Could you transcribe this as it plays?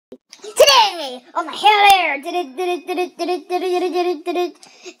way on the hill there.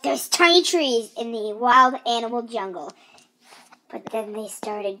 There's tiny trees in the wild animal jungle. But then they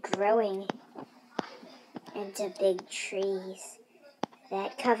started growing into big trees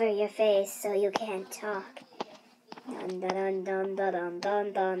that cover your face so you can't talk.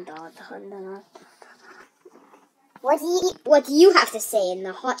 What do you have to say in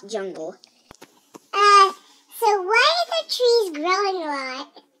the hot jungle? So why are the trees growing a lot?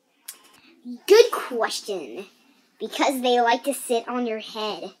 Good question. Because they like to sit on your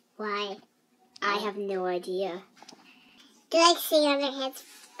head. Why? I have no idea. They like sitting on their heads,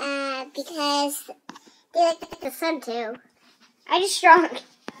 because they like the sun too. I just shrunk.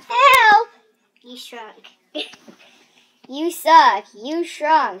 Help! You shrunk. You suck. You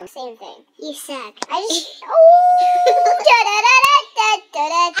shrunk. Same thing. You suck. I just...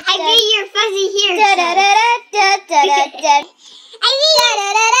 I mean your fuzzy hair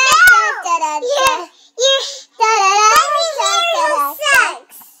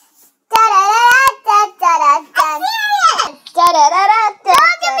sucks.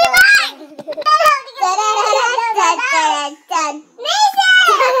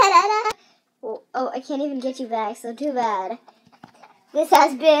 Oh, I can't even get you back, so too bad. This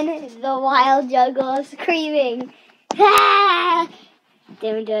has been the wild jungle of screaming. Ah!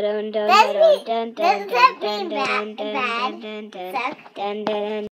 Dun dun dun dun dun dun dun dun dun dun dun dun dun dun.